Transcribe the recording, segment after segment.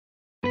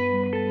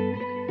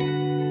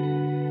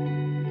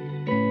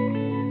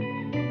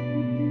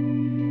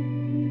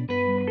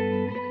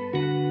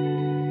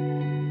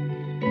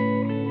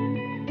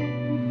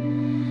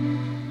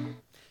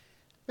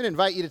I'm going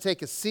to invite you to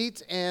take a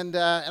seat, and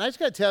I just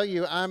got to tell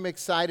you, I'm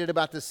excited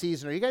about the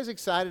season. Are you guys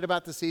excited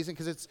about the season?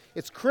 Because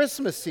it's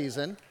Christmas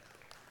season.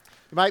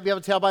 You might be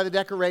able to tell by the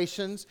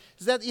decorations.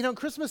 Is that,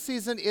 Christmas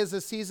season is a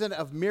season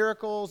of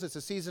miracles. It's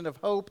a season of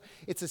hope.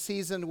 It's a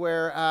season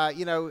where,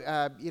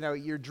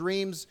 your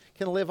dreams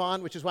can live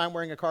on, which is why I'm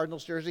wearing a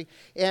Cardinals jersey.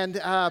 And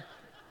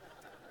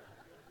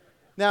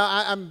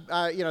now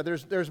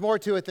there's more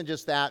to it than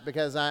just that,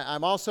 because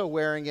I'm also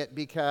wearing it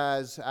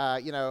because,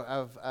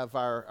 of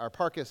our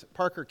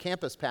Parker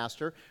campus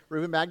pastor,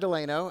 Ruben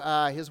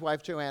Magdaleno. His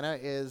wife, Joanna,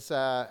 is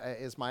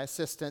my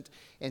assistant,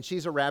 and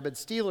she's a rabid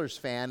Steelers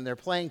fan. They're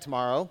playing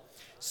tomorrow.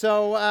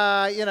 So,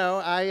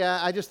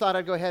 I just thought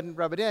I'd go ahead and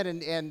rub it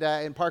in. And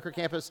in Parker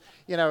campus,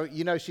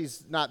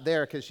 she's not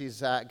there because she's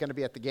going to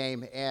be at the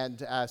game.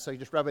 And so you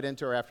just rub it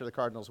into her after the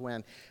Cardinals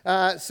win.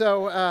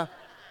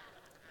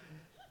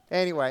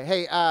 Anyway,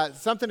 hey,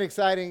 something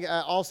exciting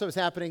also is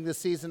happening this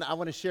season I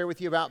want to share with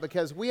you about,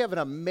 because we have an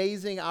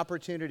amazing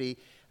opportunity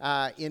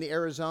in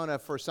Arizona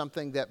for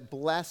something that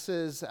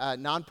blesses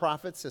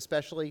nonprofits,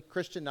 especially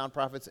Christian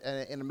nonprofits,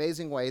 in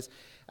amazing ways.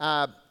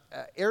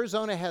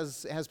 Arizona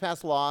has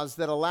passed laws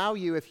that allow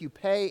you, if you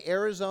pay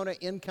Arizona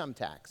income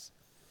tax,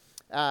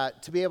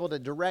 to be able to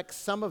direct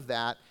some of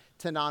that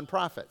to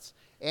nonprofits.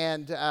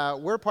 And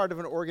we're part of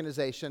an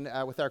organization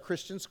with our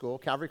Christian school,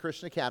 Calvary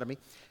Christian Academy,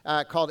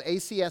 called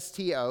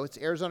ACSTO. It's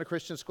Arizona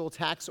Christian School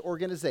Tax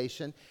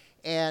Organization.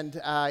 And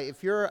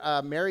if you're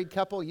a married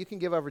couple, you can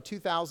give over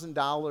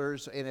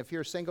 $2,000, and if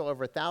you're single,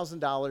 over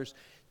 $1,000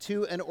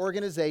 to an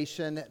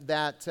organization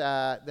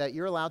that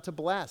you're allowed to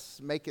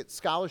bless, make it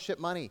scholarship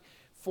money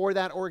for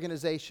that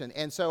organization.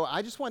 And so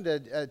I just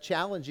wanted to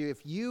challenge you,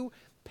 if you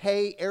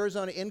pay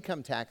Arizona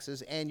income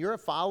taxes and you're a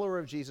follower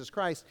of Jesus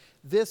Christ,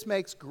 this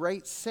makes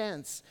great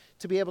sense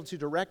to be able to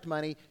direct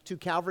money to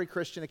Calvary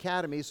Christian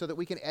Academy so that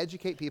we can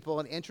educate people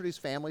and introduce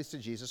families to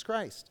Jesus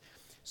Christ.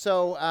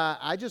 So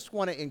I just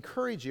want to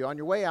encourage you, on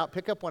your way out,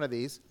 pick up one of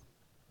these.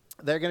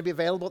 They're going to be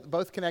available at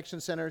both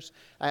connection centers,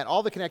 and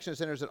all the connection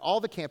centers at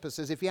all the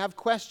campuses. If you have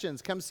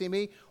questions, come see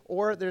me,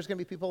 or there's going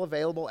to be people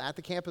available at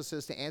the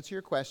campuses to answer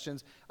your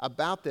questions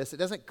about this. It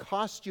doesn't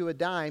cost you a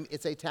dime.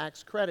 It's a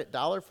tax credit,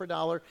 dollar for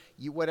dollar.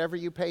 Whatever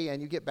you pay in,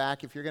 you get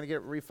back if you're going to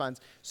get refunds.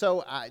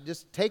 So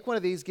just take one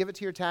of these, give it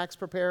to your tax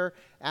preparer,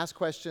 ask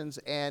questions,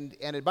 and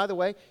by the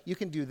way, you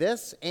can do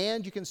this,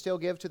 and you can still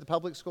give to the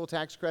public school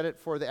tax credit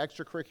for the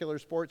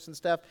extracurricular sports and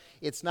stuff.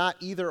 It's not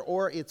either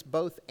or, it's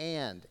both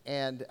and.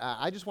 And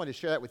I just wanted to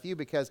share that with you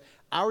because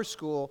our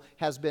school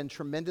has been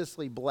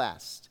tremendously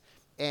blessed.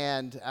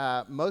 And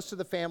most of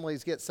the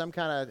families get some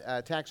kind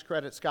of tax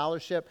credit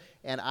scholarship,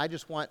 and I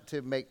just want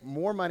to make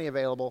more money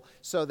available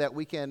so that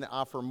we can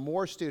offer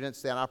more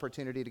students that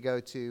opportunity to go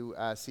to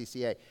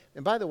CCA.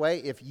 And by the way,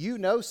 if you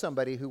know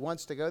somebody who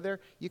wants to go there,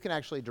 you can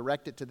actually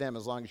direct it to them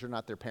as long as you're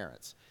not their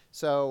parents.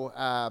 So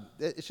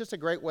it's just a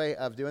great way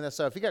of doing this.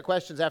 So if you got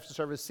questions after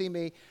service, see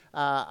me.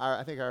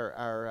 I think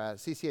our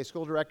CCA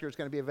school director is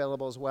going to be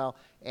available as well.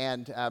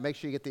 And make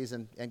sure you get these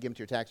and give them to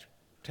your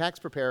tax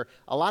preparer.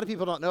 A lot of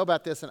people don't know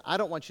about this, and I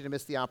don't want you to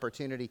miss the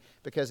opportunity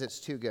because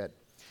it's too good.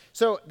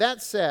 So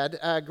that said,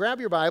 grab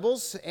your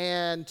Bibles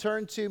and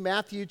turn to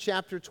Matthew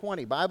chapter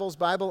 20. Bibles,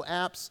 Bible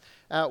apps,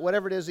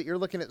 whatever it is that you're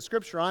looking at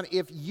Scripture on.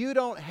 If you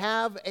don't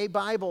have a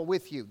Bible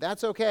with you,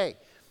 that's okay.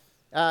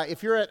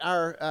 If you're at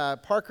our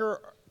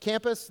Parker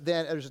campus,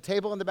 then there's a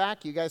table in the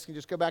back. You guys can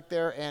just go back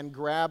there and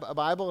grab a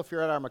Bible. If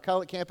you're at our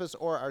McCulloch campus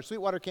or our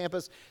Sweetwater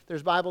campus,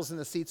 there's Bibles in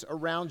the seats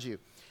around you.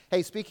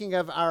 Hey, speaking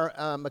of our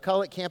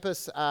McCulloch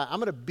campus, I'm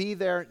going to be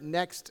there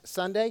next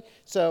Sunday.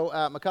 So,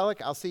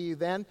 McCulloch, I'll see you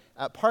then.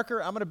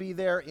 Parker, I'm going to be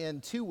there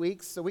in 2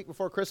 weeks, the week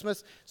before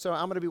Christmas. So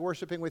I'm going to be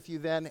worshiping with you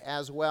then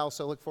as well.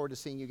 So look forward to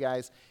seeing you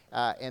guys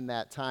in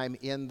that time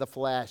in the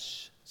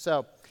flesh.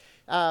 So,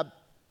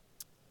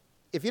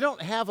 if you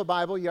don't have a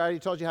Bible, you already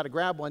told you how to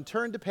grab one.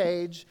 Turn to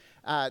page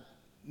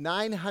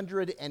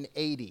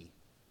 980.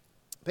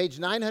 Page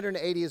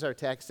 980 is our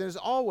text. And as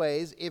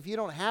always, if you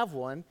don't have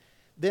one,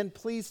 then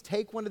please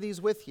take one of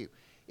these with you.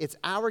 It's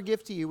our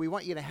gift to you. We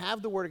want you to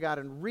have the Word of God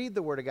and read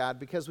the Word of God,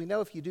 because we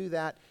know if you do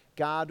that,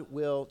 God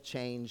will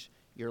change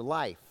your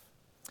life.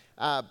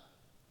 Now,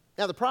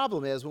 the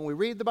problem is when we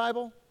read the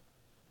Bible,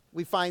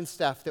 we find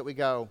stuff that we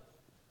go,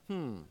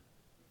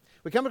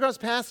 We come across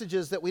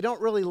passages that we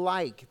don't really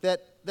like,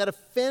 that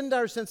offend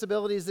our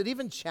sensibilities, that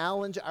even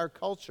challenge our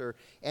culture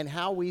and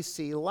how we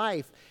see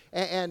life.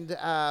 And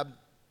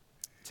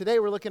today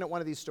we're looking at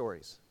one of these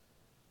stories.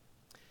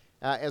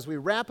 As we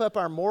wrap up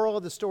our Moral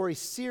of the Story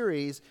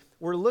series,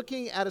 we're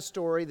looking at a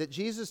story that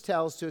Jesus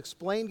tells to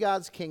explain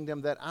God's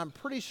kingdom that I'm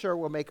pretty sure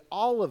will make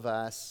all of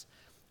us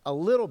a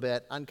little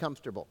bit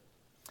uncomfortable.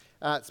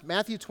 It's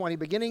Matthew 20,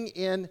 beginning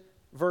in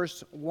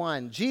verse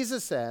 1.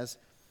 Jesus says,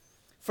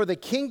 "For the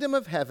kingdom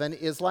of heaven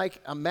is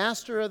like a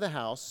master of the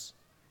house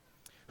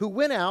who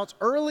went out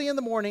early in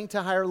the morning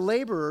to hire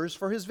laborers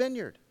for his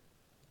vineyard.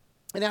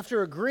 And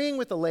after agreeing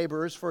with the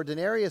laborers for a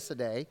denarius a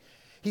day,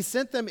 he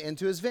sent them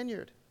into his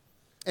vineyard.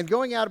 And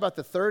going out about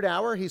the third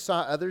hour, he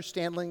saw others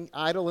standing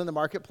idle in the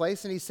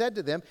marketplace, and he said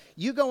to them,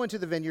 you go into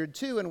the vineyard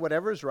too, and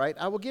whatever is right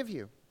I will give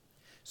you.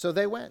 So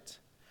they went.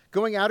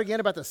 Going out again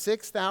about the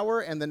 6th hour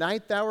and the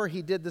 9th hour,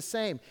 he did the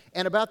same.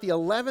 And about the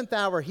 11th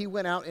hour, he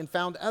went out and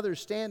found others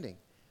standing.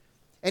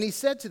 And he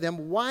said to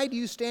them, why do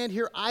you stand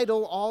here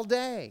idle all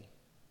day?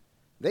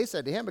 They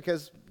said to him,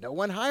 because no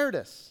one hired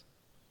us.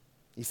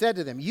 He said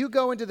to them, you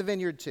go into the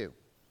vineyard too.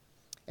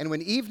 And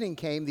when evening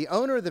came, the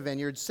owner of the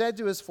vineyard said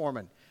to his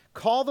foreman,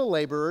 call the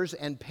laborers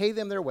and pay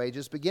them their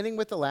wages, beginning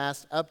with the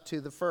last up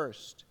to the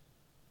first.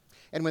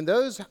 And when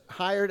those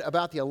hired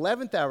about the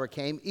 11th hour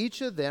came, each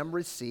of them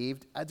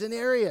received a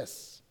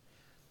denarius.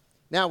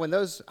 Now, when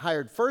those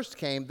hired first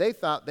came, they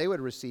thought they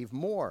would receive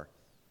more.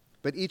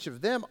 But each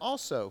of them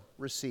also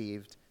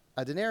received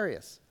a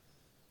denarius.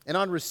 And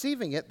on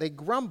receiving it, they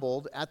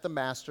grumbled at the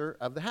master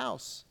of the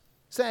house,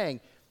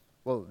 saying,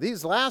 well,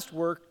 these last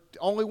worked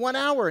only 1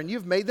 hour, and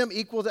you've made them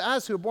equal to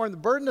us who have borne the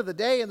burden of the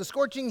day and the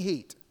scorching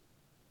heat.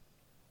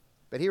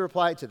 But he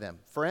replied to them,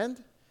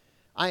 friend,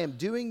 I am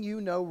doing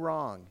you no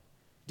wrong.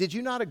 Did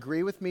you not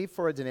agree with me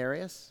for a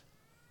denarius?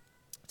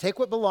 Take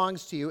what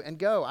belongs to you and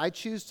go. I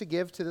choose to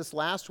give to this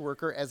last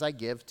worker as I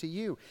give to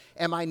you.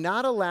 Am I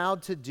not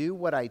allowed to do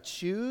what I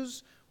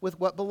choose with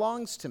what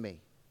belongs to me?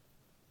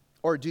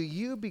 Or do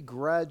you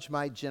begrudge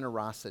my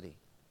generosity?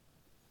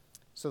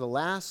 So the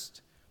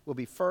last will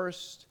be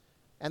first,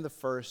 and the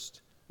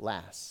first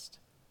last.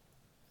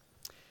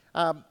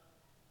 I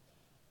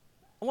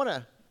want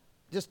to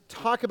just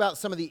talk about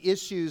some of the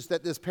issues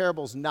that this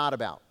parable's not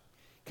about.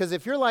 Because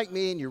if you're like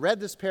me and you read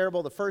this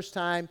parable the first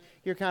time,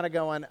 you're kind of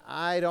going,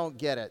 I don't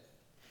get it.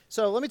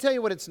 So let me tell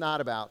you what it's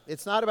not about.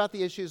 It's not about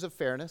the issues of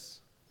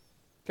fairness,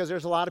 because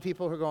there's a lot of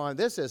people who are going,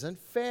 this isn't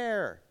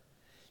fair.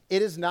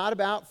 It is not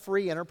about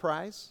free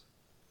enterprise.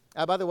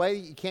 By the way,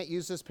 you can't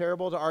use this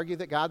parable to argue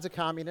that God's a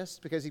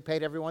communist because he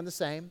paid everyone the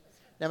same,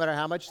 no matter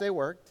how much they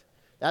worked.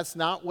 That's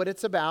not what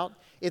it's about.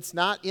 It's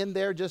not in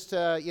there just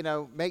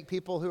to, make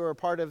people who are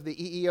part of the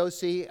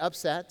EEOC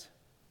upset,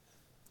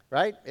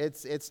 right?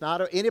 It's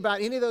not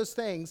about any of those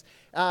things.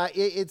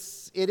 It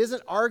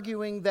isn't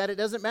arguing that it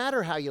doesn't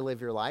matter how you live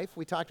your life.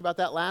 We talked about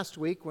that last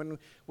week when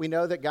we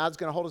know that God's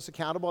going to hold us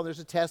accountable, and there's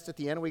a test at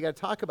the end, and we got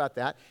to talk about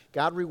that.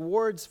 God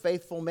rewards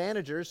faithful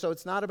managers, so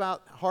it's not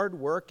about hard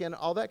work and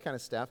all that kind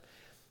of stuff.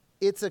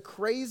 It's a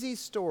crazy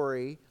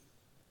story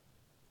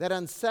that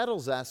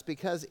unsettles us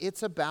because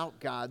it's about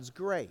God's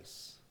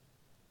grace.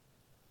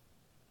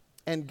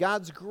 And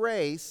God's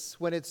grace,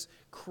 when it's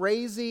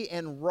crazy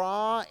and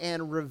raw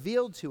and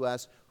revealed to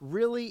us,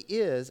 really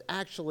is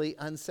actually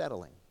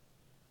unsettling.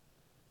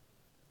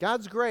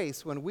 God's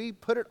grace, when we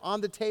put it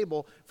on the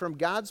table from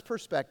God's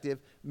perspective,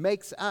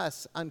 makes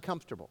us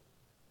uncomfortable.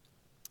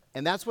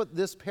 And that's what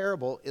this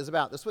parable is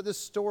about. That's what this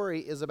story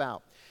is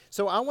about.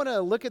 So I want to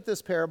look at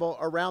this parable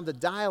around the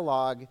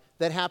dialogue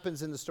that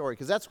happens in the story,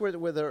 because that's where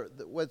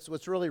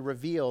what's really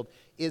revealed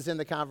is in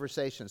the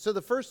conversation. So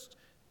the first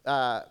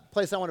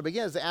place I want to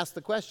begin is to ask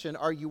the question,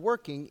 are you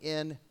working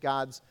in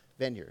God's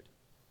vineyard?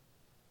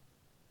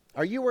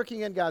 Are you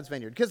working in God's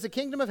vineyard? Because the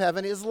kingdom of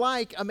heaven is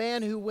like a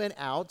man who went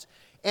out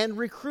and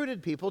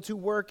recruited people to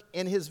work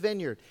in his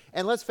vineyard.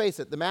 And let's face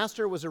it, the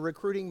master was a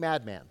recruiting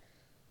madman,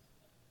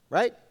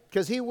 right?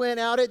 Because he went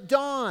out at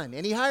dawn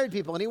and he hired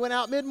people, and he went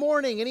out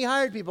mid-morning and he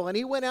hired people, and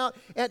he went out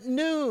at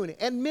noon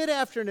and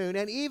mid-afternoon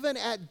and even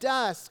at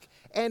dusk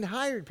and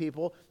hired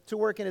people to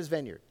work in his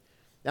vineyard.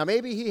 Now,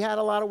 maybe he had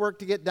a lot of work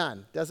to get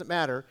done. Doesn't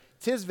matter.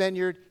 It's his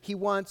vineyard. He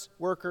wants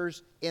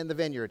workers in the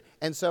vineyard.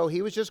 And so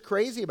he was just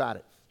crazy about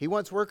it. He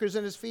wants workers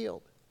in his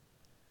field.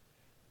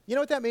 You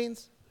know what that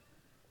means?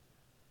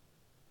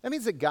 That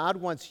means that God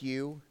wants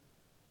you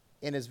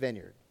in his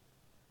vineyard.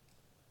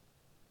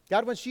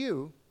 God wants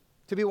you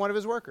to be one of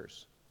his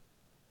workers.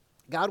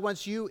 God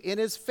wants you in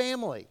his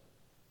family.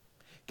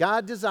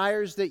 God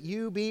desires that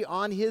you be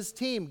on his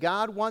team.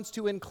 God wants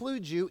to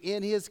include you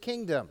in his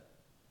kingdom.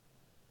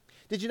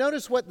 Did you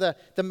notice what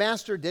the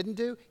master didn't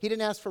do? He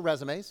didn't ask for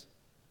resumes.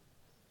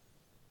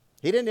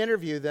 He didn't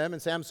interview them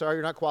and say, I'm sorry,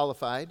 you're not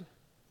qualified.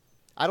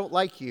 I don't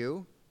like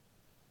you.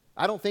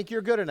 I don't think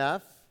you're good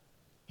enough.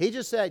 He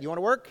just said, you want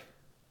to work?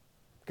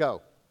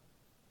 Go.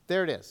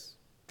 There it is.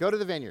 Go to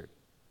the vineyard.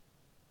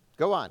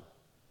 Go on.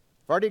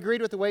 I've already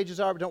agreed what the wages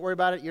are, but don't worry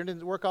about it. You're going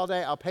to work all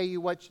day. I'll pay you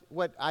what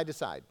I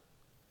decide.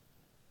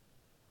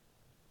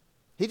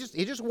 He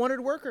just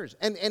wanted workers.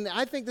 And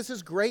I think this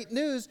is great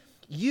news.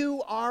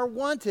 You are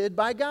wanted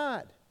by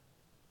God.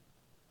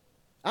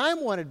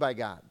 I'm wanted by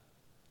God.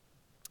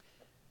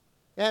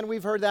 And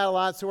we've heard that a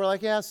lot, so we're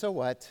like, yeah, so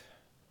what?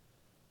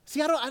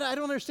 See, I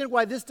don't understand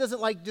why this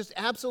doesn't just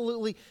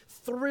absolutely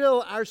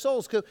thrill our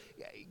souls.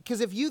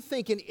 Because if you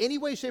think in any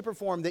way, shape, or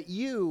form that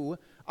you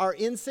are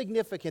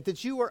insignificant,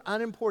 that you are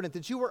unimportant,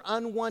 that you are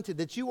unwanted,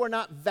 that you are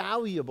not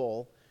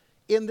valuable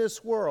in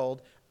this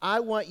world, I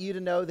want you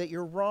to know that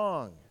you're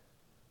wrong.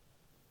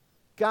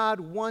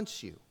 God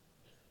wants you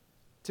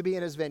to be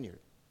in his vineyard.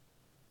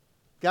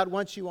 God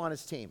wants you on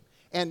his team.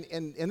 And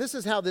this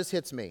is how this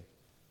hits me.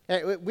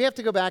 We have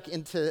to go back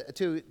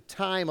to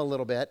time a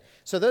little bit.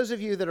 So those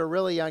of you that are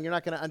really young, you're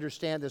not going to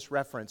understand this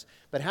reference.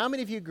 But how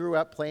many of you grew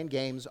up playing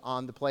games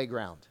on the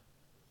playground?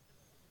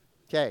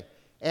 Okay.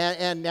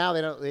 And now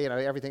they don't,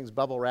 everything's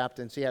bubble wrapped,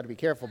 and so you have to be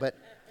careful. But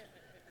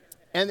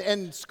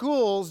and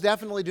schools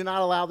definitely do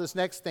not allow this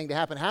next thing to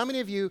happen. How many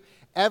of you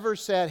ever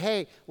said,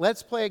 hey,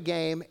 let's play a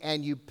game,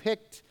 and you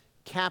picked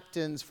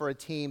captains for a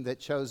team that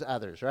chose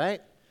others,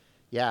 right?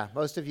 Yeah,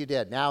 most of you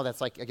did. Now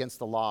that's like against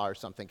the law or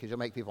something because you'll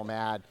make people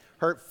mad,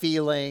 hurt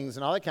feelings,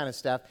 and all that kind of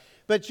stuff.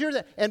 But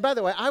and by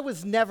the way, I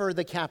was never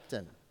the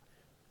captain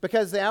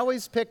because they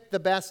always picked the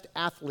best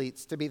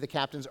athletes to be the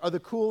captains or the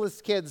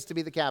coolest kids to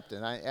be the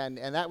captain,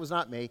 and that was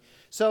not me.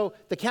 So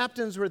the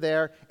captains were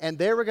there, and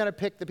they were going to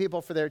pick the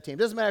people for their team.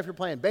 Doesn't matter if you're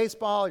playing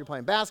baseball, you're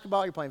playing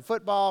basketball, you're playing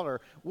football,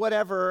 or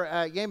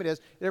whatever game it is,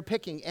 they're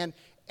picking. And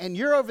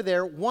you're over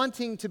there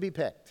wanting to be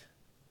picked,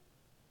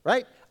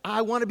 right?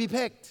 I want to be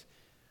picked.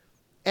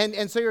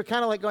 And so you're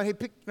kind of like going, hey,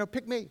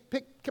 pick me,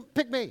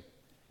 pick me.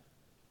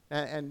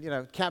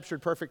 And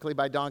captured perfectly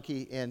by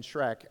Donkey in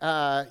Shrek.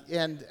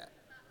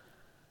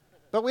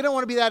 But we don't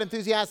want to be that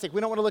enthusiastic.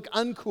 We don't want to look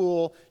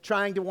uncool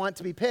trying to want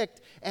to be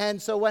picked.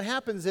 And so what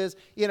happens is,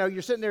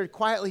 you're sitting there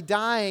quietly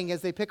dying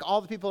as they pick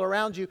all the people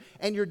around you,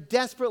 and you're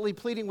desperately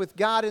pleading with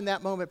God in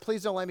that moment,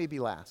 please don't let me be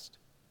last.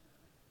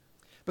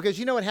 Because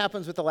you know what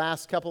happens with the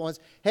last couple ones?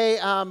 Hey,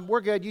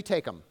 we're good, you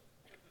take them.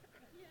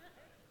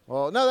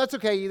 Well, no, that's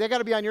okay. They got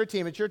to be on your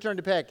team. It's your turn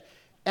to pick.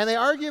 And they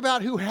argue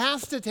about who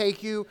has to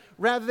take you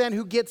rather than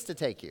who gets to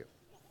take you.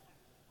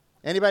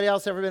 Anybody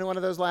else ever been one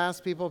of those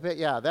last people pick?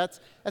 Yeah, that's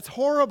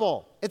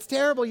horrible. It's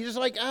terrible. You're just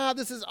like,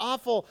 this is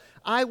awful.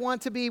 I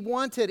want to be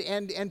wanted,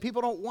 and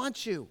people don't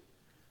want you.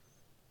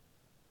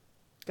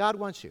 God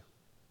wants you.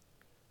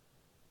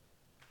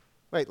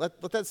 Wait,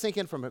 let that sink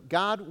in for a minute.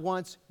 God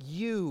wants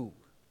you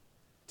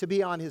to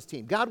be on his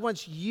team. God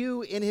wants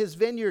you in his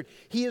vineyard.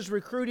 He is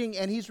recruiting,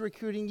 and he's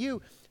recruiting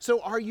you.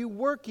 So are you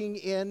working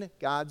in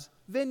God's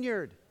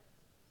vineyard?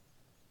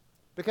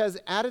 Because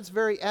at its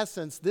very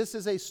essence, this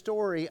is a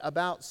story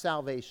about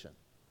salvation.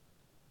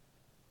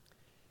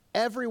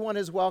 Everyone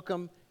is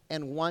welcome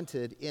and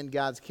wanted in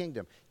God's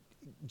kingdom.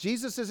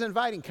 Jesus is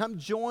inviting, come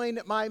join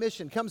my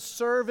mission. Come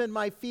serve in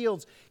my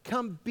fields.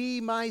 Come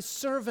be my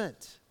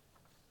servant.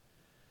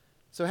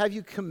 So have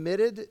you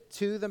committed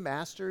to the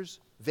master's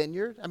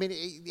vineyard? I mean,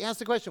 he asked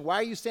the question, why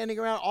are you standing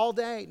around all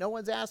day? No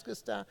one's asked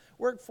us to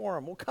work for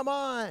him. Well, come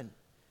on.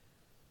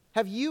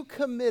 Have you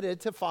committed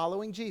to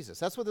following Jesus?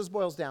 That's what this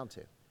boils down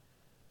to.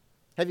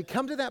 Have you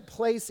come to that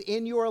place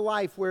in your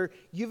life where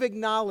you've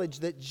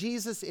acknowledged that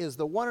Jesus is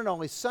the one and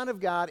only Son of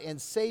God and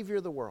Savior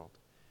of the world?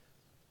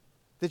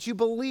 That you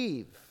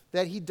believe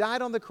that he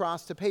died on the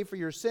cross to pay for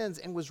your sins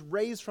and was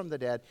raised from the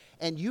dead,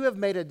 and you have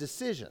made a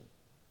decision,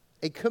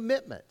 a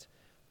commitment,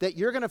 that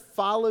you're going to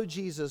follow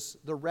Jesus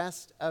the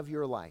rest of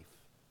your life.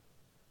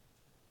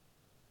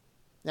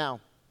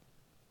 Now,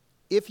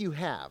 if you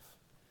have,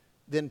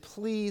 then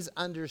please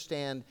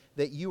understand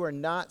that you are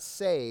not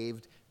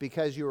saved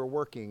because you are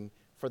working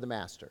for the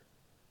master.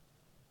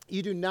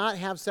 You do not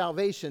have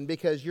salvation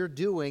because you're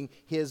doing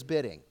his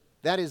bidding.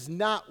 That is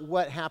not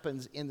what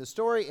happens in the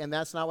story, and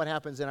that's not what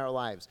happens in our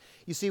lives.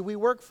 You see, we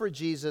work for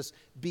Jesus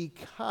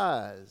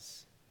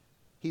because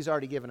he's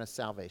already given us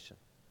salvation.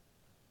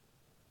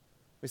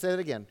 We say that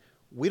again.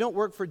 We don't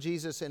work for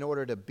Jesus in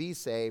order to be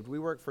saved. We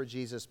work for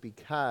Jesus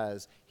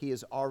because he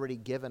has already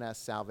given us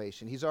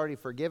salvation. He's already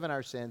forgiven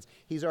our sins.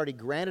 He's already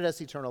granted us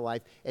eternal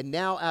life. And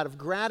now, out of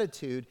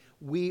gratitude,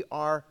 we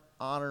are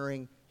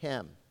honoring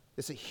him.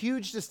 It's a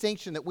huge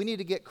distinction that we need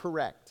to get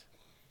correct.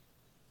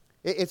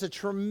 It's a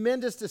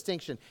tremendous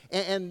distinction.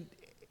 And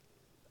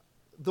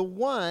the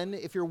one,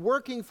 if you're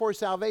working for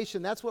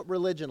salvation, that's what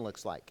religion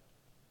looks like.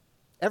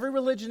 Every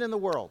religion in the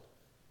world.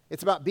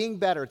 It's about being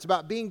better. It's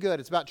about being good.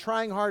 It's about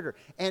trying harder.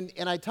 And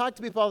I talk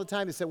to people all the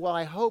time who say, well,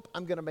 I hope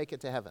I'm going to make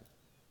it to heaven.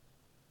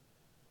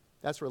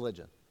 That's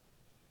religion.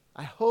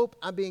 I hope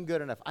I'm being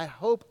good enough. I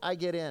hope I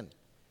get in.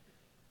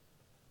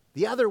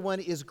 The other one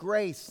is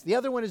grace. The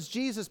other one is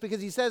Jesus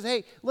because he says,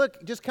 hey,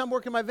 look, just come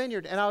work in my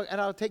vineyard and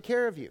I'll take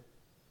care of you.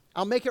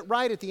 I'll make it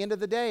right at the end of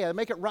the day. I'll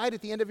make it right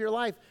at the end of your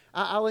life.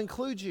 I'll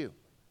include you.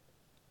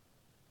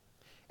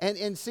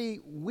 And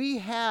see, we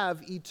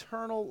have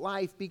eternal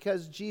life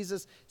because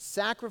Jesus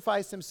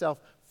sacrificed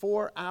himself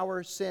for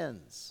our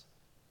sins.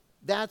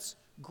 That's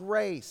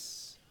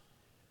grace.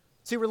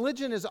 See,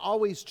 religion is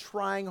always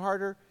trying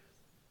harder.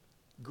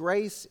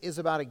 Grace is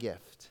about a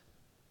gift.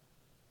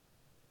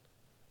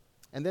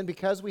 And then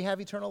because we have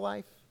eternal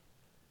life,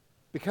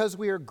 because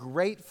we are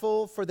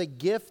grateful for the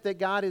gift that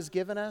God has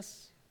given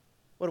us,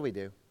 what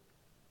do?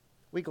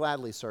 We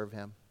gladly serve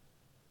him.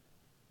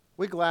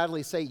 We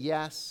gladly say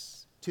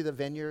yes to the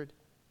vineyard.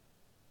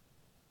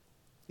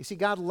 You see,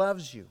 God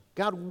loves you.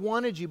 God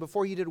wanted you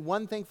before you did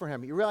one thing for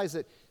him. You realize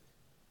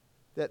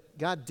that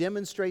God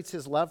demonstrates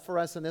his love for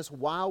us in this: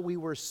 while we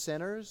were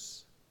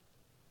sinners,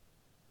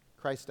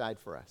 Christ died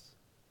for us.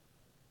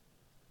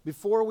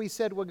 Before we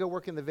said we'll go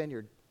work in the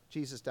vineyard,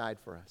 Jesus died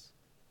for us.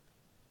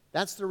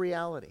 That's the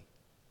reality.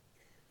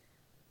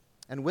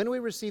 And when we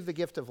receive the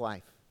gift of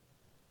life,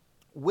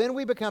 when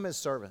we become his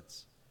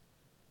servants,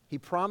 he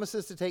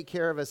promises to take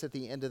care of us at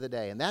the end of the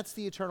day. And that's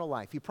the eternal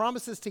life. He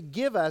promises to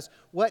give us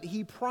what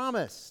he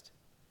promised.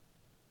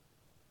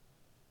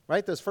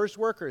 Right? Those first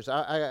workers,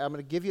 I'm going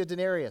to give you a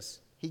denarius.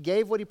 He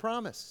gave what he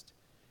promised.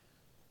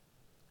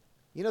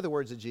 You know the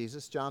words of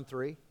Jesus, John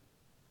 3.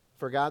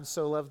 For God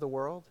so loved the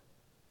world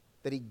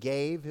that he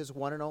gave his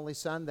one and only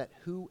Son, that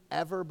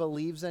whoever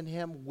believes in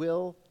him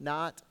will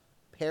not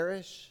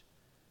perish,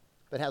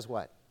 but has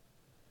what?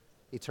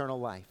 Eternal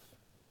life.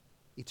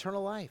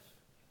 Eternal life.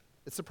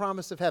 It's the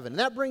promise of heaven. And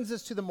that brings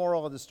us to the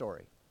moral of the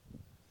story.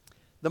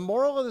 The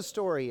moral of the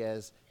story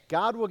is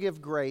God will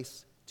give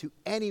grace to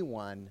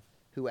anyone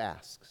who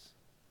asks.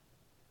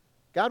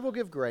 God will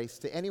give grace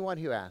to anyone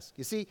who asks.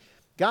 You see,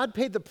 God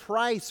paid the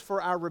price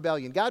for our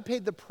rebellion. God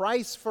paid the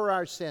price for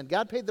our sin.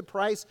 God paid the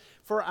price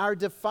for our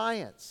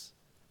defiance.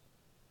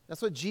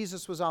 That's what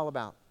Jesus was all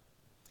about.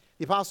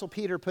 The Apostle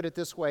Peter put it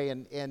this way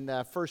in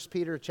 1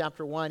 Peter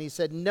chapter 1. He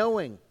said,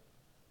 knowing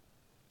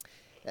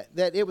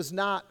that it was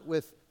not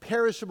with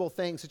perishable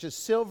things such as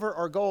silver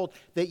or gold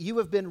that you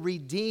have been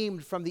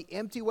redeemed from the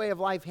empty way of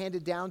life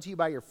handed down to you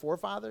by your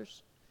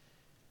forefathers,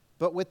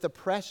 but with the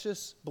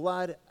precious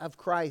blood of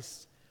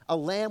Christ, a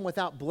lamb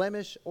without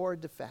blemish or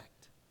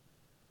defect.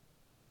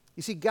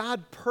 You see,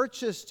 God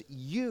purchased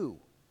you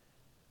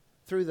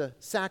through the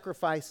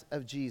sacrifice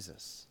of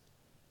Jesus.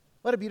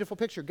 What a beautiful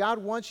picture. God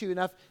wants you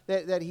enough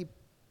that he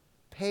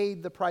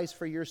paid the price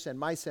for your sin,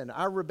 my sin,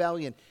 our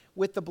rebellion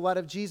with the blood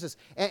of Jesus.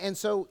 And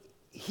so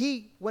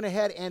he went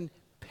ahead and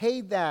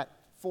paid that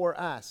for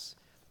us.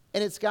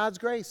 And it's God's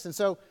grace. And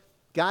so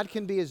God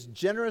can be as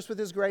generous with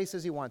his grace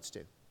as he wants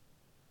to.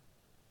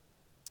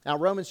 Now,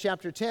 Romans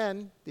chapter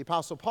 10, the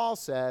Apostle Paul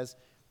says,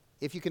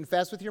 if you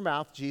confess with your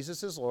mouth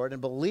Jesus is Lord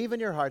and believe in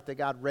your heart that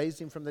God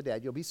raised him from the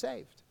dead, you'll be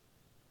saved.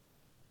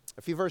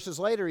 A few verses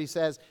later, he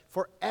says,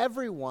 for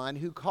everyone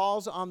who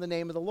calls on the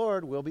name of the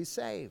Lord will be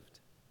saved.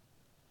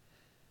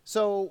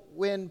 So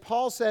when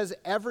Paul says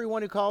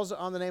everyone who calls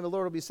on the name of the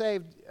Lord will be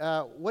saved,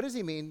 what does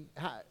he mean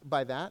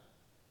by that?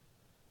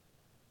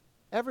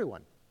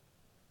 Everyone,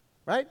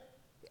 right?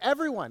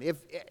 Everyone. If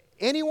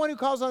anyone who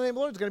calls on the name of the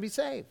Lord is going to be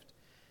saved.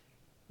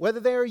 Whether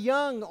they are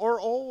young or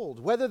old,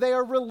 whether they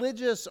are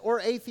religious or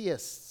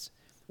atheists,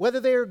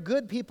 whether they are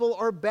good people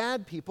or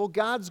bad people,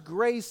 God's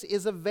grace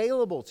is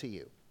available to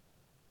you.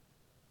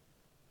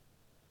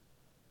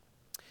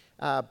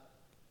 I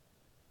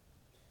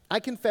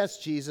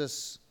confessed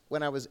Jesus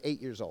when I was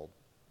 8 years old.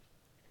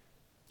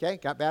 Okay,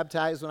 got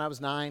baptized when I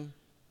was 9.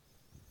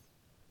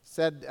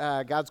 Said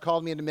God's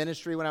called me into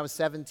ministry when I was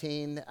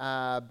 17.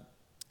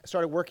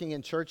 Started working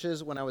in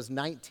churches when I was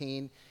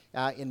 19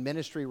 in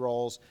ministry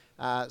roles.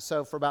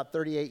 So for about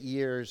 38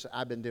 years,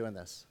 I've been doing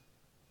this.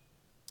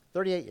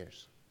 38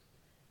 years.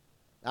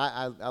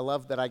 I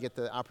love that I get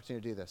the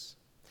opportunity to do this.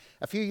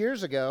 A few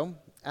years ago,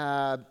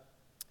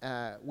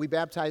 we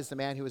baptized a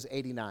man who was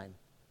 89.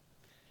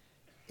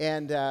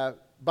 And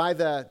by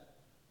the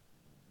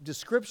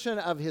description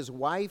of his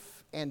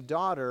wife and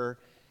daughter,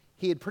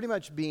 he had pretty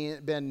much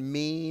been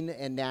mean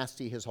and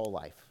nasty his whole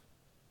life.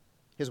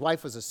 His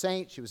wife was a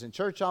saint. She was in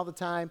church all the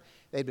time.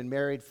 They'd been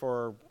married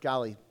for,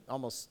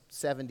 almost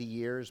 70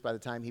 years by the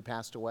time he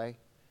passed away.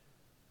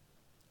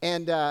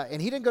 And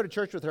he didn't go to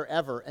church with her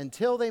ever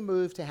until they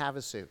moved to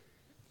Havasu.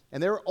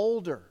 And they were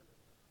older.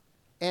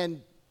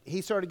 And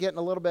he started getting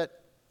a little bit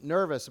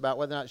nervous about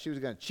whether or not she was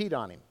going to cheat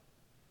on him.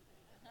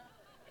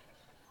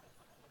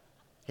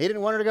 He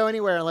didn't want her to go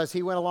anywhere unless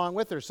he went along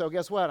with her. So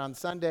guess what? On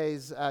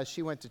Sundays,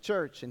 she went to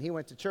church, and he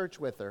went to church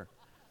with her.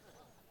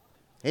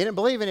 He didn't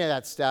believe any of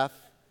that stuff.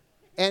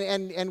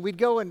 And we'd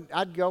go and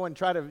I'd go and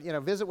try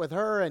to visit with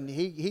her, and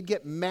he'd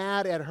get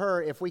mad at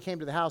her if we came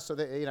to the house. So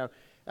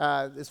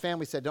that his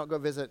family said, "Don't go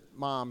visit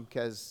Mom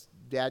because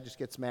Dad just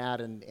gets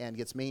mad and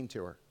gets mean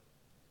to her."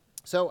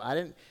 So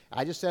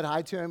I just said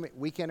hi to him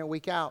week in and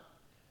week out.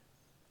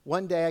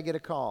 One day I get a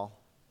call.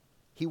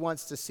 He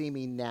wants to see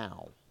me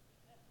now.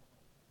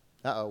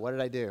 Uh-oh, what did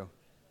I do?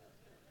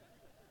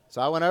 So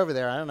I went over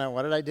there. I don't know,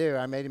 what did I do?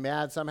 I made him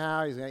mad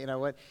somehow. He's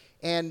what?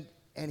 And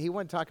he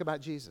wanted to talk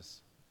about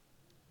Jesus.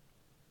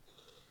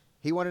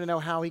 He wanted to know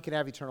how he could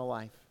have eternal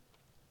life.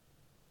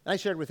 And I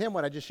shared with him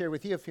what I just shared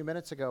with you a few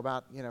minutes ago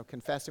about,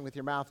 confessing with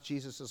your mouth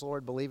Jesus is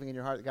Lord, believing in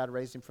your heart that God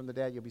raised him from the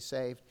dead, you'll be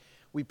saved.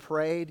 We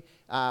prayed.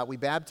 We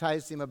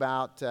baptized him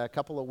about a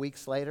couple of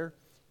weeks later.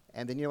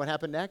 And then you know what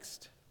happened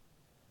next?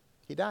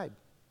 He died.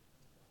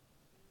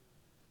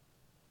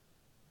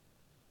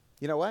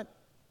 You know what?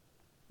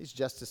 He's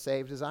just as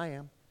saved as I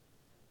am.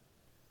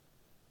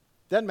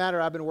 Doesn't matter,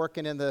 I've been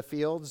working in the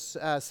fields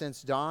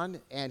since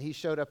dawn, and he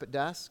showed up at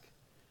dusk.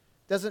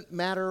 Doesn't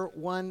matter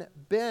one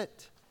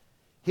bit.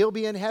 He'll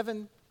be in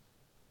heaven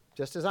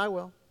just as I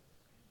will.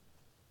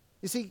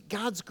 You see,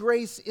 God's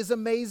grace is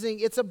amazing.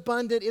 It's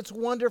abundant. It's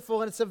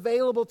wonderful. And it's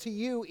available to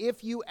you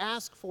if you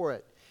ask for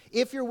it.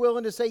 If you're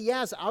willing to say,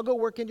 yes, I'll go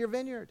work in your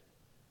vineyard.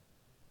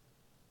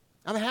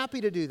 I'm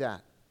happy to do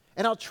that.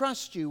 And I'll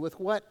trust you with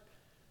what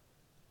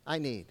I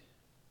need.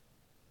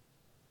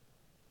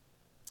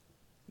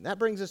 That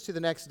brings us to the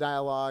next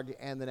dialogue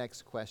and the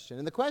next question.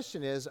 And the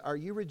question is, are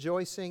you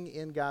rejoicing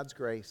in God's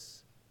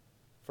grace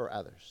for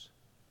others?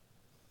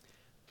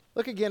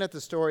 Look again at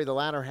the story, the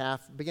latter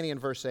half, beginning in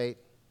verse 8. It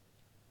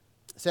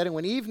said, and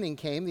when evening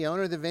came, the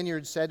owner of the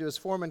vineyard said to his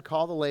foreman,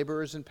 call the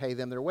laborers and pay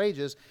them their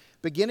wages,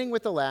 beginning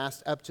with the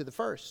last up to the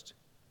first.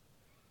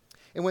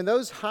 And when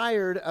those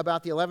hired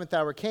about the 11th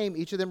hour came,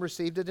 each of them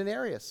received a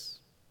denarius,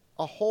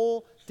 a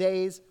whole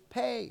day's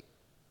pay.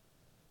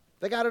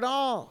 They got it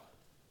all.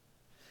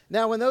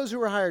 Now, when those who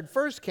were hired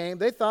first came,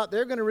 they thought they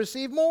were going to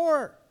receive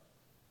more.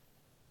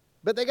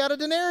 But they got a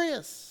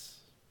denarius.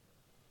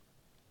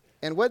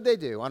 And what'd they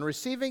do? On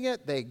receiving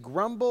it, they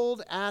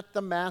grumbled at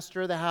the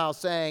master of the house,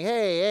 saying,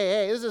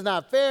 hey, this is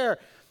not fair.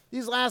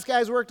 These last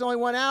guys worked only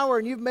 1 hour,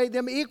 and you've made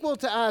them equal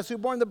to us who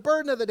borne the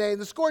burden of the day in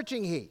the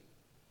scorching heat.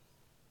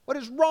 What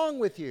is wrong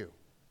with you?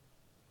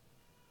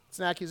 It's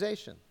an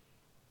accusation.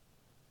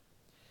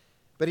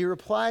 But he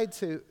replied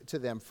to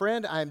them,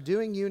 friend, I am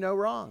doing you no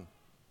wrong.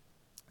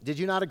 Did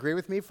you not agree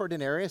with me for a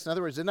denarius? In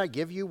other words, didn't I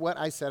give you what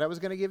I said I was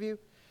going to give you?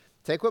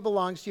 Take what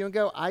belongs to you and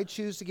go. I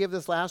choose to give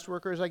this last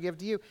worker as I give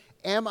to you.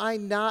 Am I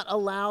not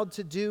allowed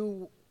to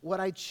do what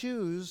I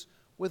choose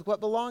with what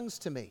belongs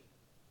to me?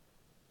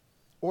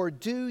 Or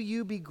do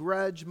you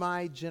begrudge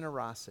my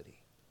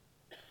generosity?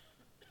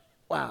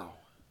 Wow.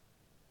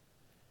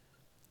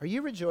 Are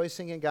you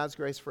rejoicing in God's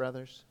grace for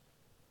others?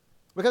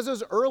 Because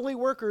those early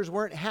workers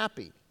weren't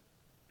happy,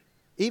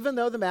 even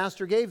though the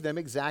master gave them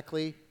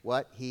exactly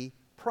what he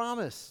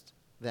promised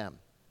them.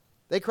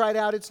 They cried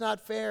out, it's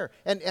not fair.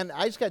 And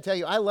I just got to tell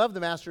you, I love the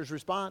master's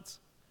response.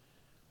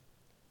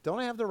 Don't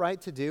I have the right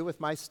to do with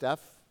my stuff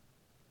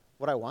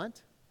what I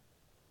want?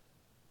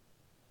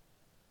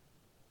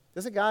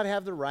 Doesn't God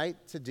have the right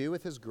to do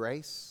with his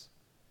grace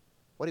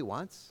what he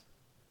wants?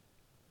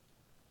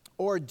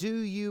 Or do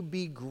you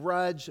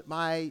begrudge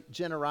my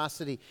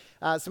generosity?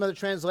 Some other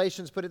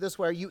translations put it this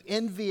way, are you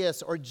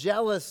envious or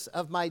jealous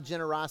of my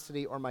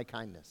generosity or my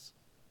kindness?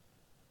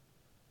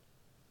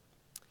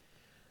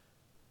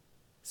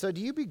 So do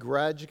you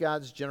begrudge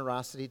God's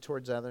generosity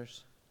towards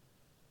others?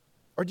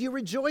 Or do you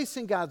rejoice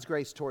in God's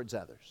grace towards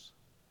others?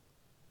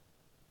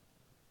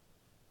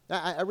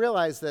 Now, I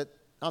realize that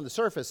on the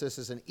surface this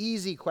is an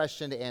easy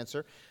question to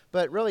answer,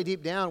 but really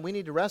deep down we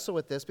need to wrestle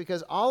with this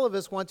because all of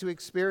us want to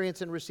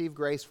experience and receive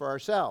grace for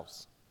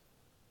ourselves.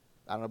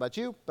 I don't know about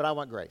you, but I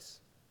want grace.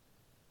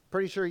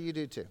 Pretty sure you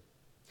do too.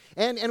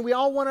 And we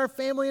all want our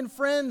family and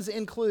friends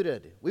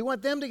included. We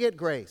want them to get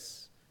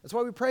grace. That's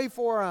why we pray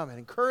for them and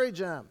encourage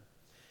them.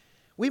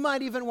 We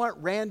might even want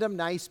random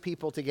nice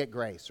people to get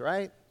grace,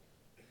 right?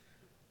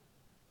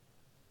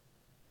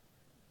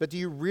 But do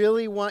you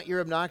really want your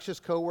obnoxious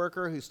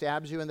coworker who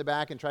stabs you in the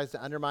back and tries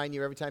to undermine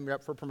you every time you're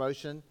up for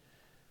promotion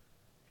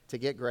to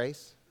get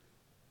grace?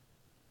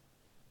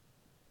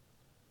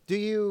 Do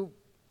you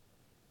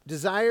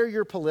desire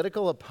your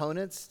political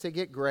opponents to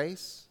get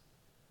grace?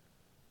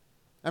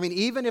 I mean,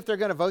 even if they're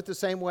going to vote the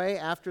same way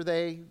after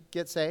they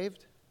get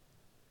saved?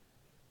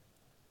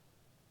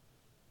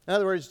 In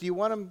other words, do you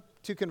want them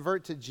to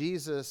convert to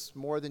Jesus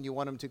more than you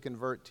want them to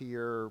convert to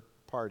your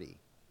party?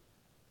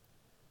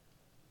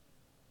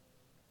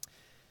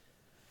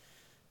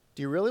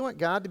 Do you really want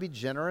God to be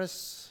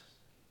generous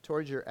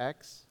towards your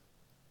ex?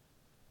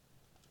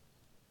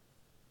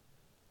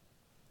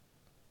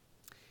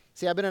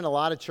 See, I've been in a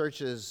lot of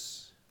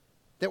churches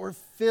that were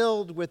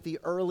filled with the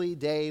early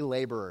day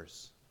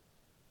laborers.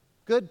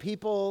 Good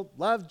people,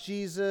 love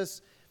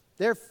Jesus,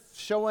 they're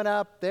showing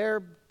up,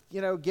 they're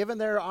giving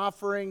their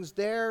offerings,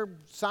 they're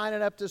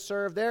signing up to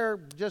serve, they're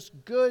just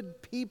good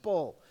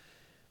people.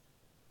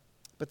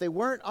 But they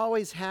weren't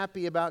always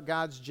happy about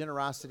God's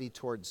generosity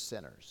towards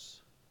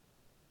sinners.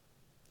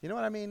 You know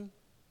what I mean?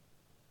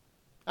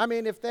 I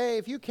mean,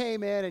 if you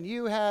came in and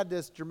you had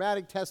this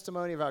dramatic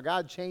testimony of how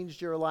God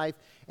changed your life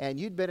and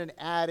you'd been an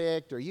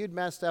addict or you'd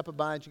messed up a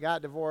bunch, you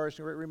got divorced,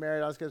 you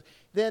remarried, all this,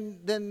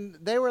 then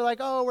they were like,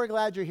 oh, we're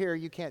glad you're here,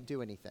 you can't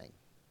do anything.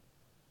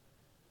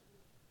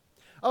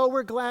 Oh,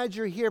 we're glad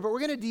you're here, but we're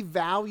going to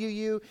devalue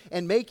you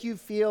and make you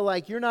feel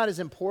like you're not as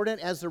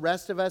important as the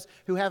rest of us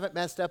who haven't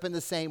messed up in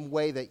the same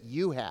way that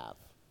you have.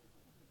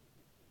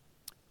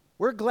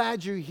 We're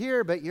glad you're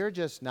here, but you're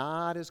just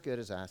not as good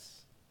as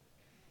us.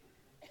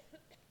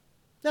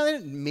 Now, they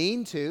didn't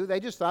mean to. They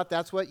just thought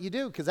that's what you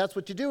do, because that's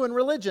what you do in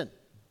religion.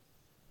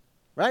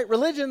 Right?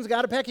 Religion's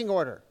got a pecking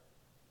order.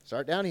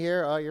 Start down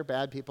here. Oh, you're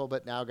bad people,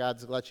 but now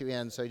God's let you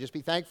in. So you just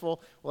be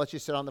thankful. We'll let you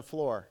sit on the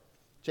floor.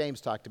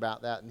 James talked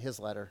about that in his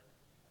letter.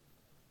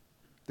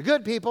 The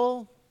good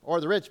people,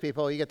 or the rich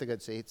people, you get the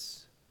good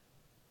seats.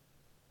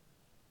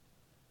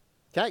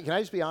 Can I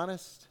just be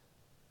honest?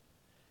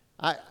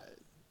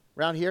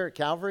 Around here at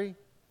Calvary,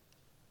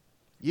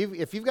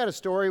 if you've got a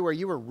story where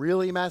you were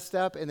really messed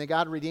up and then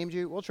God redeemed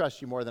you, we'll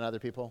trust you more than other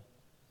people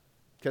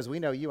because we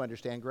know you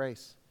understand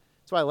grace.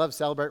 That's why I love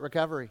Celebrate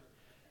Recovery.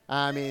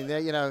 I mean,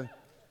 they're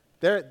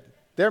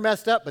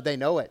messed up, but they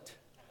know it.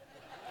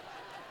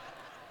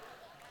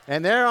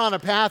 And they're on a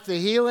path to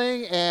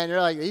healing, and you're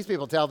like, these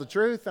people tell the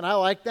truth, and I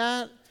like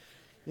that.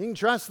 You can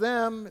trust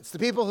them. It's the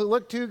people who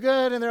look too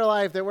good in their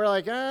life that we're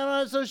like, I'm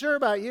not so sure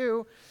about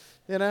you.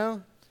 You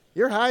know,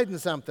 you're hiding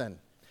something.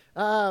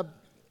 But,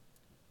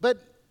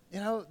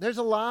 there's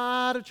a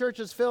lot of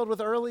churches filled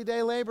with early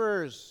day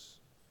laborers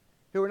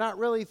who are not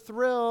really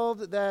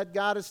thrilled that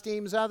God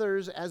esteems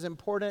others as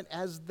important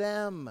as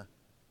them.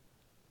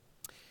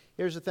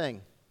 Here's the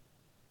thing.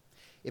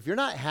 If you're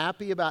not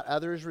happy about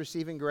others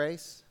receiving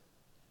grace,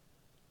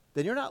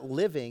 then you're not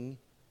living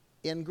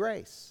in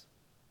grace.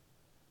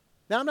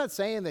 Now, I'm not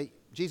saying that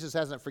Jesus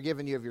hasn't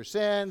forgiven you of your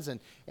sins and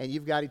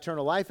you've got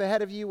eternal life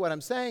ahead of you. What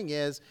I'm saying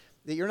is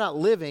that you're not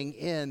living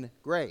in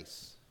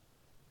grace.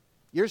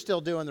 You're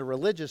still doing the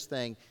religious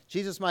thing.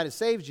 Jesus might have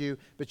saved you,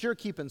 but you're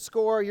keeping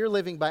score. You're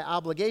living by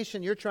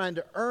obligation. You're trying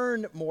to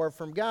earn more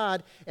from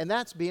God, and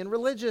that's being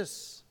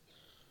religious.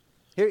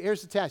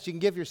 Here's the test. You can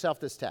give yourself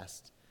this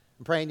test.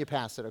 I'm praying you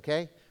pass it,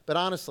 okay? But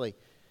honestly,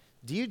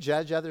 do you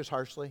judge others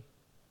harshly?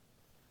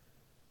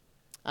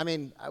 I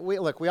mean, we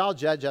all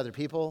judge other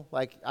people.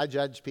 Like, I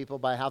judge people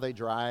by how they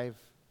drive.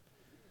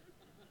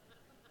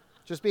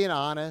 Just being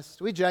honest.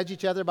 We judge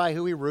each other by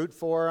who we root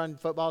for on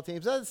football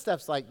teams. That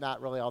stuff's like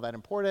not really all that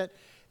important.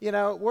 You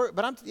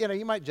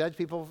might judge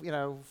people,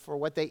 for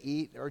what they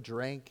eat or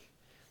drink.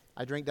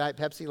 I drink Diet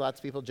Pepsi. Lots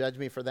of people judge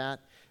me for that.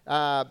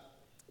 But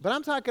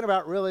I'm talking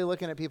about really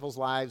looking at people's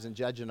lives and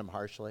judging them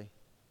harshly.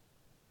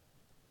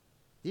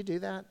 You do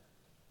that?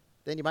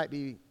 Then you might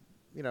be,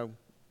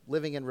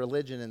 living in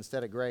religion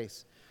instead of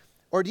grace.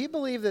 Or do you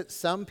believe that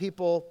some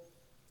people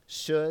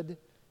should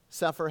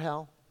suffer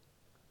hell?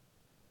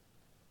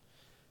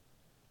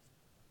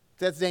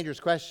 That's a dangerous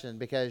question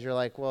because you're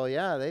like, well,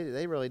 yeah,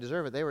 they really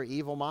deserve it. They were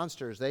evil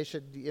monsters. They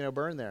should,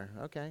 burn there.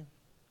 Okay.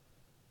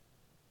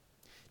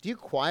 Do you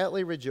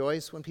quietly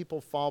rejoice when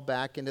people fall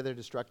back into their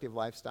destructive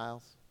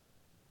lifestyles?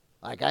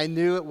 Like, I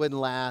knew it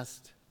wouldn't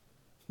last.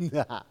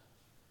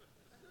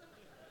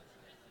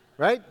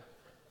 Right?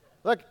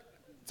 Look,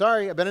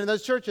 sorry, I've been in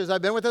those churches.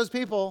 I've been with those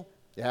people.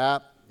 Yeah,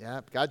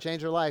 God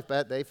changed their life,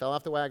 but they fell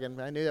off the wagon.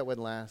 I knew that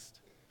wouldn't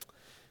last.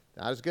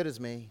 Not as good as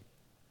me.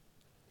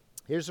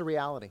 Here's the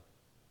reality.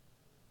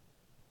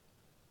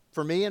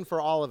 For me and for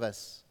all of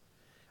us,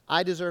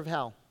 I deserve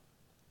hell.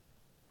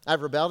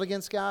 I've rebelled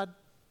against God,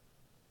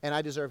 and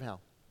I deserve hell.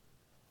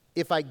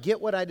 If I get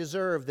what I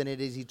deserve, then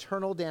it is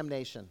eternal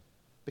damnation.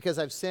 Because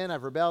I've sinned,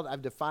 I've rebelled,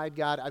 I've defied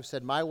God, I've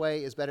said my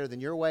way is better than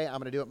your way, I'm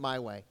going to do it my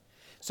way.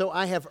 So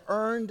I have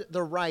earned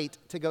the right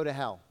to go to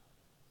hell.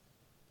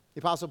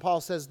 The Apostle Paul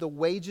says the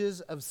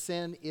wages of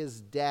sin is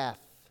death.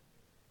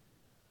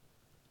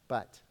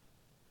 But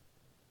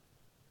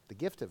the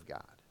gift of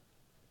God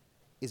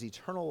is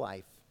eternal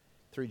life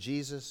through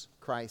Jesus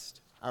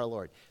Christ our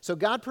Lord. So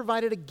God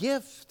provided a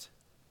gift.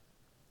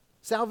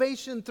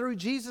 Salvation through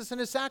Jesus and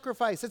His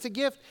sacrifice. It's a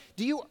gift.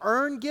 Do you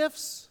earn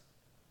gifts?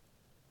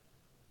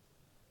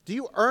 Do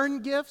you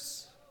earn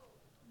gifts?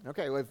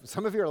 Okay, well,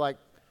 some of you are like,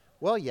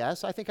 well,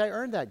 yes, I think I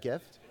earned that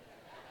gift.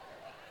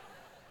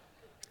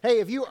 Hey,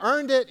 if you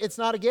earned it, it's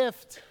not a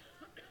gift.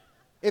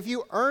 If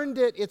you earned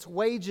it, it's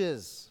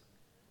wages.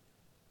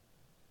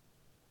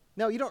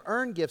 No, you don't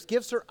earn gifts.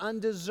 Gifts are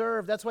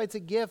undeserved. That's why it's a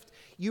gift.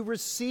 You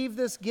receive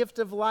this gift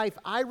of life.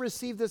 I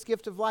received this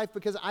gift of life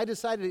because I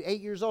decided at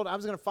 8 years old I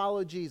was going to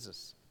follow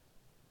Jesus.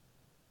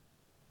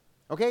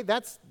 Okay,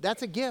 that's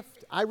a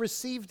gift. I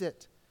received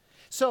it.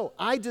 So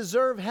I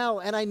deserve hell,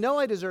 and I know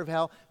I deserve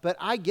hell, but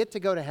I get to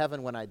go to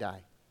heaven when I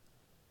die.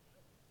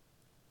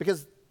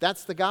 Because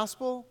that's the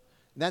gospel.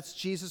 That's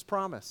Jesus'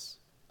 promise.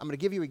 I'm going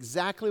to give you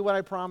exactly what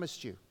I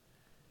promised you.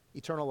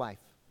 Eternal life.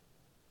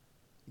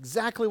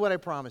 Exactly what I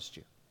promised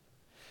you.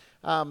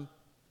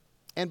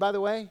 And by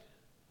the way,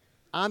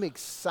 I'm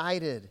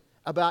excited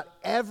about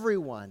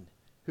everyone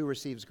who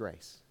receives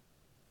grace.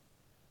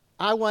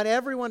 I want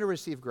everyone to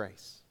receive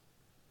grace.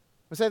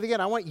 I'll say it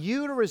again. I want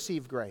you to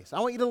receive grace.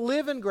 I want you to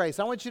live in grace.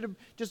 I want you to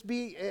just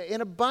be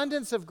in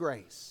abundance of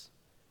grace.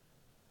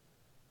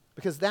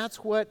 Because that's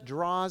what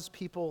draws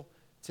people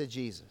to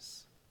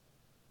Jesus.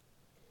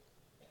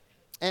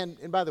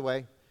 And by the way,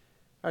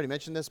 I already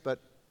mentioned this, but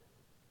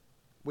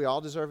we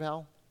all deserve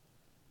hell.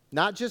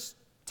 Not just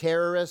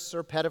terrorists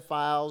or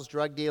pedophiles,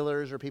 drug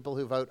dealers, or people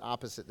who vote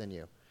opposite than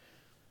you.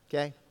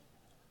 Okay?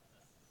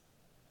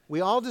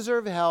 We all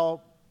deserve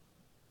hell,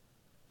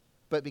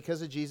 but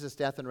because of Jesus'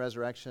 death and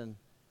resurrection,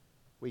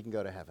 we can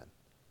go to heaven.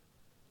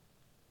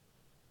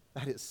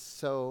 That is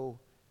so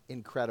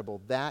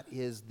incredible. That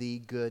is the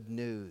good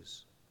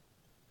news.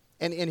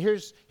 And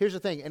here's the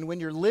thing. And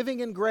when you're living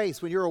in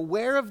grace, when you're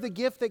aware of the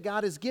gift that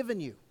God has given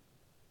you,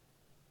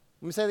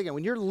 let me say it again.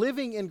 When you're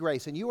living in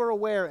grace and you are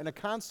aware in a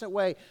constant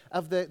way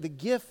of the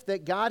gift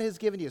that God has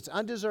given you, it's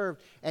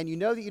undeserved, and you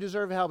know that you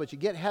deserve hell, but you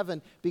get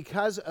heaven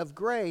because of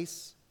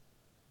grace,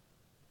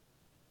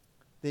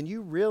 then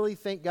you really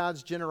think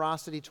God's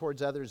generosity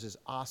towards others is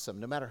awesome,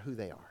 no matter who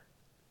they are.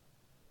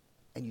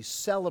 And you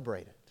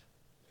celebrate it.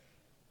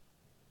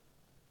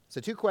 So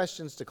 2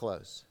 questions to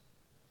close.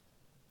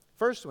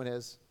 First one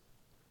is,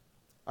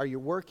 are you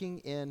working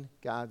in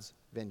God's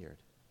vineyard?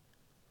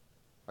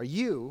 Are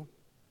you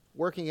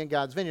working in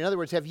God's vineyard? In other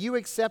words, have you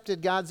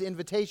accepted God's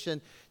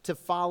invitation to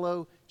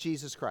follow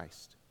Jesus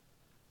Christ?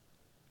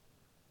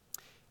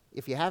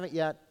 If you haven't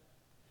yet,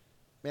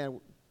 man,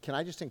 can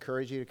I just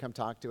encourage you to come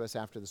talk to us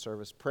after the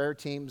service? Prayer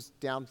teams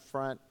down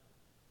front,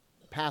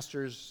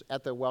 pastors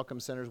at the welcome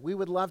centers. We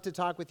would love to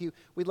talk with you.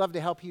 We'd love to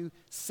help you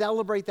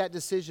celebrate that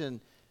decision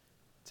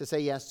to say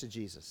yes to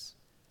Jesus.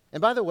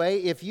 And by the way,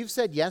 if you've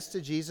said yes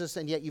to Jesus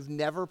and yet you've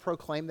never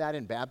proclaimed that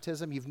in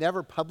baptism, you've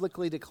never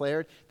publicly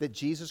declared that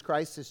Jesus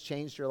Christ has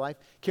changed your life,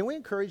 can we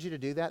encourage you to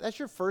do that? That's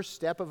your first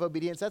step of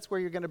obedience. That's where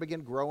you're going to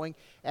begin growing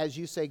as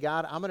you say,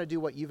 God, I'm going to do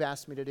what you've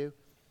asked me to do.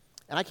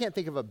 And I can't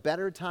think of a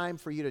better time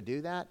for you to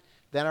do that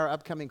than our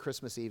upcoming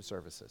Christmas Eve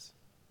services.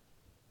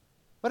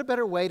 What a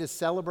better way to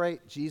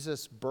celebrate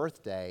Jesus'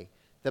 birthday,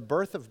 the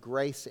birth of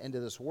grace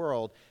into this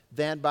world,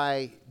 than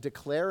by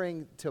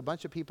declaring to a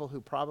bunch of people who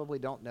probably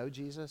don't know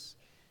Jesus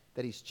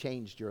that he's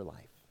changed your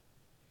life.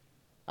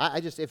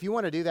 If you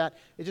want to do that,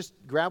 just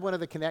grab one of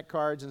the Connect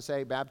cards and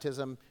say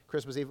baptism,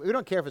 Christmas Eve. We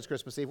don't care if it's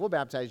Christmas Eve. We'll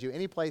baptize you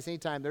any place,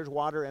 anytime. There's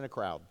water and a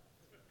crowd.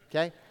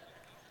 Okay?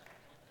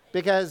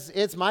 Because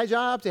it's my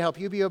job to help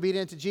you be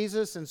obedient to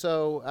Jesus, and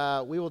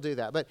so we will do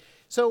that. But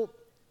so,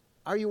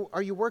 are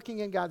you working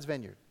in God's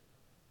vineyard?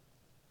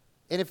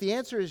 And if the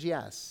answer is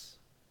yes,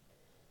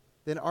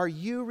 then are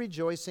you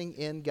rejoicing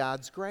in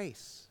God's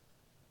grace?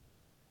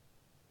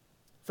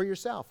 For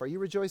yourself, are you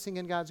rejoicing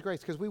in God's grace?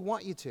 Because we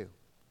want you to.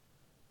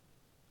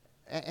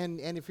 And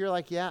if you're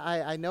like, yeah,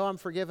 I know I'm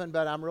forgiven,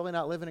 but I'm really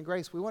not living in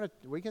grace,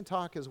 we can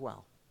talk as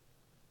well.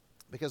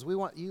 Because we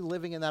want you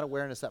living in that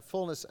awareness, that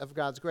fullness of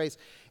God's grace.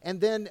 And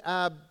then,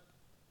 how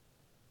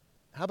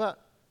about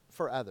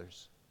for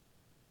others?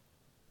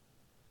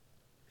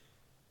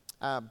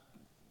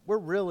 We're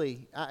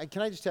really,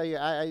 can I just tell you,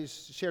 I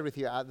shared with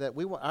you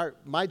that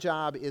my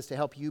job is to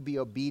help you be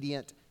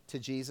obedient to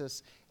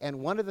Jesus.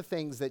 And one of the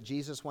things that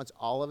Jesus wants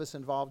all of us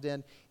involved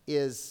in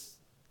is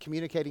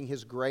communicating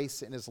his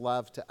grace and his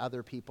love to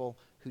other people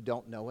who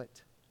don't know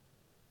it.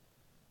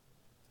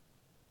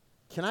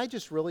 Can I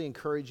just really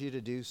encourage you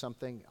to do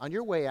something? On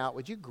your way out,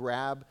 would you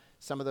grab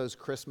some of those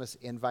Christmas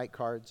invite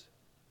cards?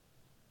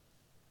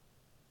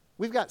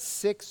 We've got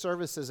 6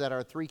 services at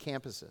our 3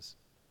 campuses.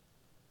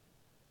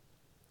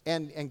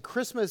 And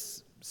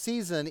Christmas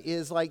season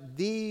is like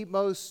the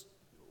most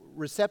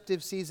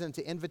receptive season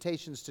to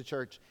invitations to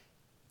church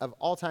of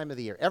all time of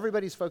the year.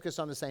 Everybody's focused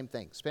on the same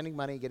thing, spending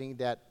money, getting in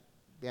debt,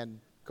 and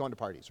going to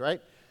parties,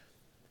 right?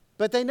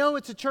 But they know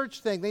it's a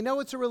church thing. They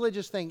know it's a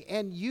religious thing.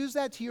 And use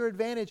that to your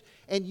advantage.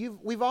 And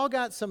we've all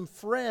got some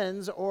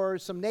friends or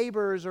some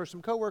neighbors or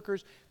some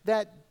coworkers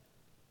that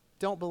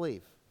don't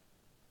believe.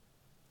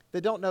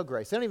 They don't know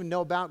grace. They don't even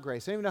know about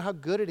grace. They don't even know how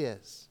good it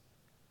is.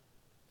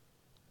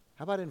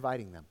 How about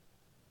inviting them?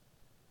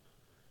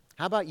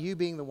 How about you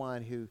being the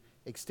one who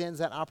extends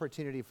that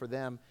opportunity for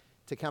them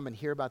to come and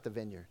hear about the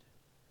vineyard?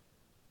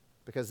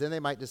 Because then they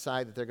might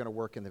decide that they're going to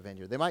work in the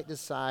vineyard. They might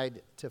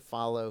decide to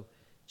follow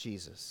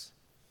Jesus.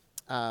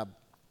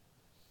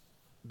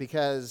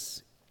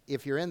 Because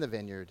if you're in the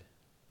vineyard,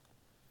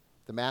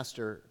 the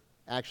master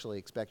actually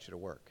expects you to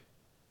work.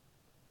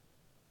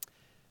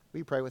 Will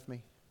you pray with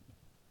me?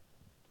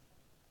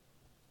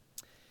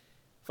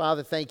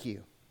 Father, thank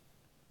you.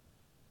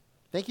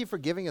 Thank you for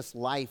giving us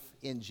life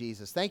in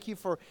Jesus. Thank you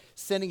for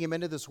sending him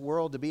into this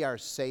world to be our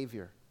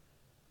Savior.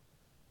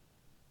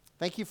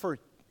 Thank you for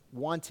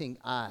wanting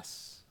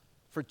us,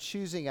 for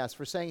choosing us,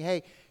 for saying,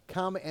 hey,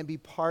 come and be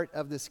part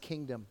of this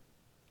kingdom.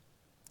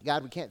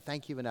 God, we can't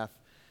thank you enough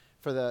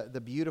for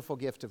the beautiful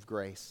gift of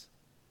grace.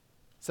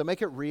 So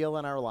make it real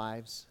in our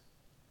lives.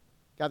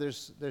 God,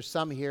 there's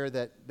some here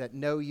that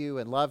know you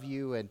and love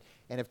you and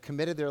have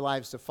committed their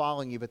lives to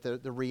following you, but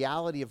the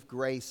reality of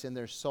grace in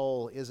their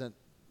soul isn't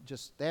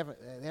just, they're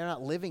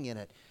not living in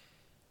it.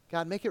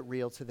 God, make it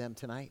real to them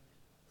tonight.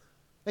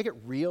 Make it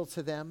real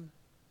to them.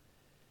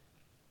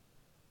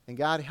 And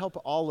God, help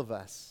all of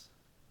us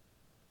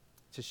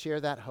to share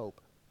that hope,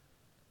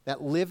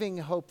 that living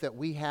hope that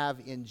we have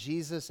in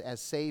Jesus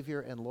as Savior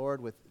and Lord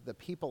with the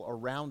people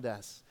around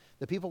us,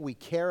 the people we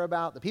care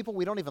about, the people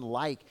we don't even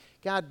like.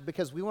 God,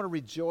 because we want to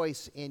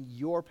rejoice in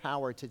your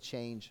power to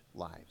change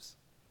lives.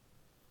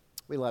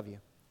 We love you.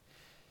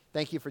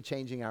 Thank you for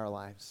changing our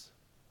lives.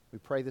 We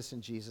pray this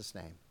in Jesus'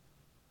 name.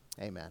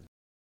 Amen.